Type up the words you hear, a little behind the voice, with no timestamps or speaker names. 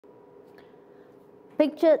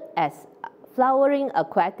pictured as flowering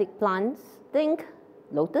aquatic plants. Think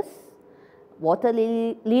lotus, water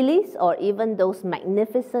lilies, or even those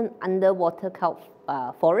magnificent underwater kelp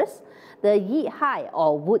forests. The Yi-hai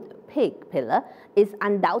or wood pig pillar is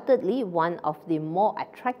undoubtedly one of the more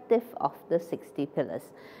attractive of the 60 pillars.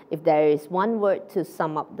 If there is one word to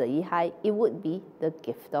sum up the Yi-hai, it would be the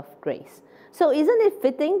gift of grace. So isn't it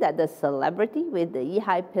fitting that the celebrity with the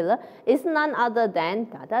Yi-hai pillar is none other than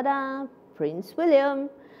Prince William?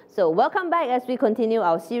 So welcome back as we continue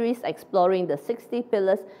our series exploring the 60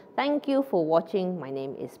 pillars. Thank you for watching. My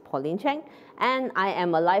name is Pauline Cheng, and I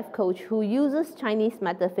am a life coach who uses Chinese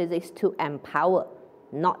metaphysics to empower,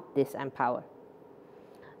 not disempower.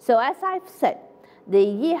 So as I've said, the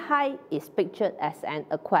Yi-hai is pictured as an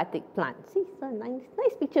aquatic plant. See, it's a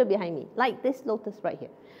nice picture behind me, like this lotus right here.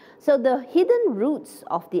 So the hidden roots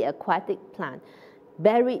of the aquatic plant,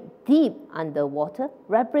 buried deep underwater,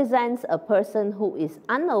 represents a person who is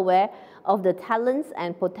unaware of the talents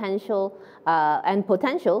and potential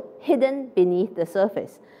hidden beneath the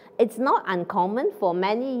surface. It's not uncommon for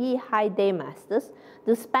many Yi-hai day masters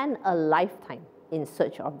to spend a lifetime in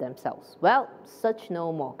search of themselves. Well, search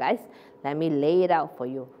no more, guys. Let me lay it out for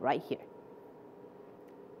you right here.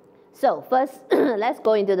 So first, let's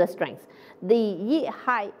go into the strengths. The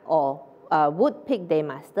Yi-hai or wood pig day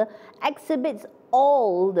master exhibits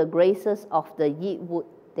all the graces of the Yi wood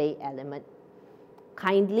day element.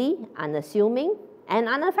 Kindly, unassuming, and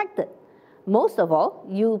unaffected. Most of all,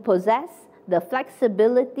 you possess the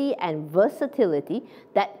flexibility and versatility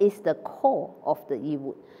that is the core of the Yi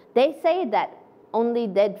wood. They say that only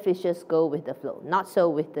dead fishes go with the flow. Not so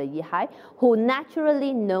with the Yi-hai, who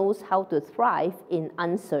naturally knows how to thrive in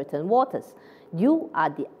uncertain waters. You are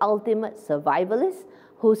the ultimate survivalist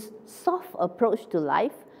whose soft approach to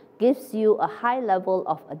life gives you a high level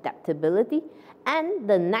of adaptability and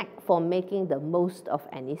the knack for making the most of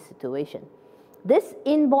any situation. This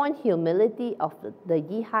inborn humility of the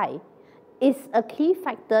Yi-hai is a key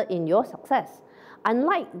factor in your success.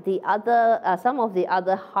 Unlike the some of the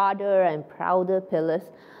other harder and prouder pillars,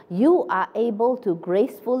 you are able to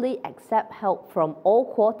gracefully accept help from all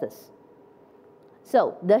quarters.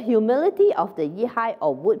 So, the humility of the Yi-hai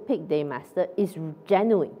or wood pig day master is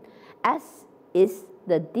genuine, as is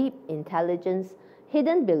the deep intelligence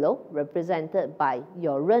hidden below, represented by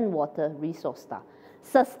your Renwater resource star.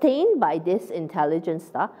 Sustained by this intelligence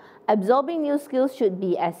star, absorbing new skills should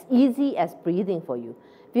be as easy as breathing for you.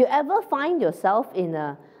 If you ever find yourself in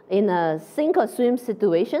a sink or swim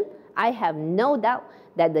situation, I have no doubt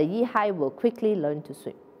that the Yi-hai will quickly learn to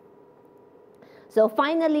swim. So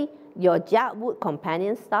finally, your Jia wood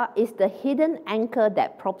companion star is the hidden anchor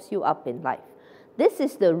that props you up in life. This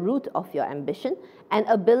is the root of your ambition and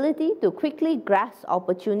ability to quickly grasp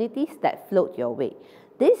opportunities that float your way.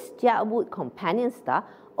 This Jia wood companion star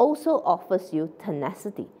also offers you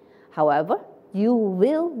tenacity. However, you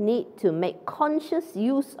will need to make conscious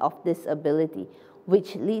use of this ability,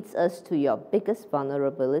 which leads us to your biggest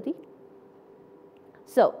vulnerability.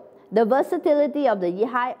 So, the versatility of the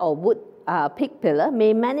Yi-hai or wood pig pillar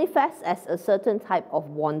may manifest as a certain type of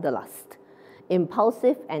wanderlust.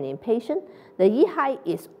 Impulsive and impatient, the Yi-hai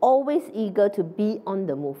is always eager to be on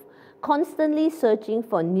the move, constantly searching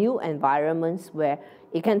for new environments where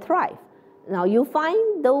it can thrive. Now, you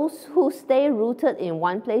find those who stay rooted in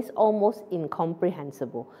one place almost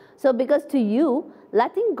incomprehensible. So because to you,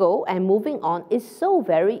 letting go and moving on is so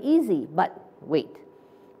very easy. But wait,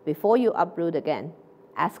 before you uproot again,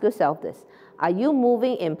 ask yourself this. Are you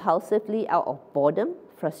moving impulsively out of boredom,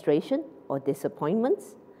 frustration, or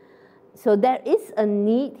disappointments? So there is a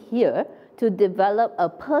need here to develop a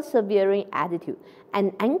persevering attitude,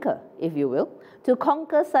 an anchor, if you will, to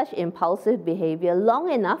conquer such impulsive behavior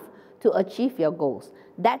long enough to achieve your goals.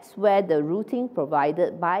 That's where the routing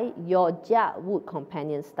provided by your Jia wood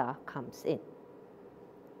companion star comes in.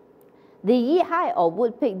 The Yi-hai or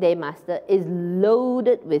wood pig day master is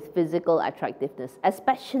loaded with physical attractiveness,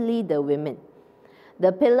 especially the women.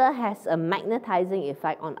 The pillar has a magnetizing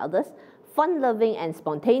effect on others, fun-loving and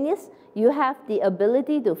spontaneous. You have the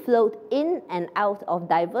ability to float in and out of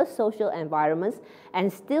diverse social environments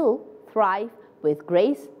and still thrive with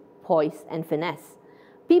grace, poise, and finesse.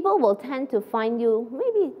 People will tend to find you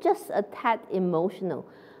maybe just a tad emotional,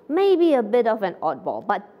 maybe a bit of an oddball,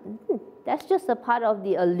 but that's just a part of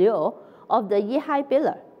the allure of the Yi-hai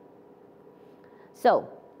pillar. So,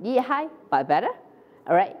 Yi-hai, but better?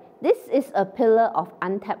 All right, this is a pillar of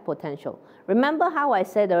untapped potential. Remember how I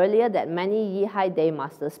said earlier that many Yi-hai day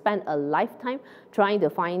masters spend a lifetime trying to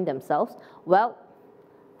find themselves? Well,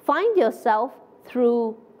 find yourself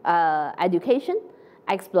through education,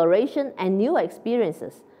 exploration, and new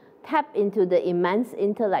experiences. tap into the immense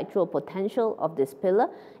intellectual potential of this pillar,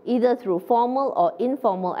 either through formal or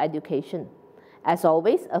informal education. As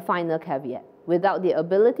always, a final caveat. Without the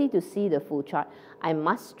ability to see the full chart, I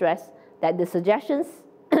must stress that the suggestions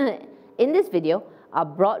in this video are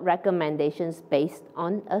broad recommendations based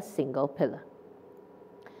on a single pillar.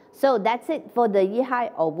 So that's it for the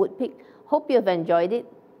Yihai or woodpick. Hope you've enjoyed it.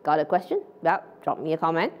 Got a question? Well, drop me a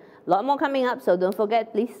comment. A lot more coming up, so don't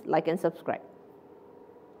forget, please like and subscribe.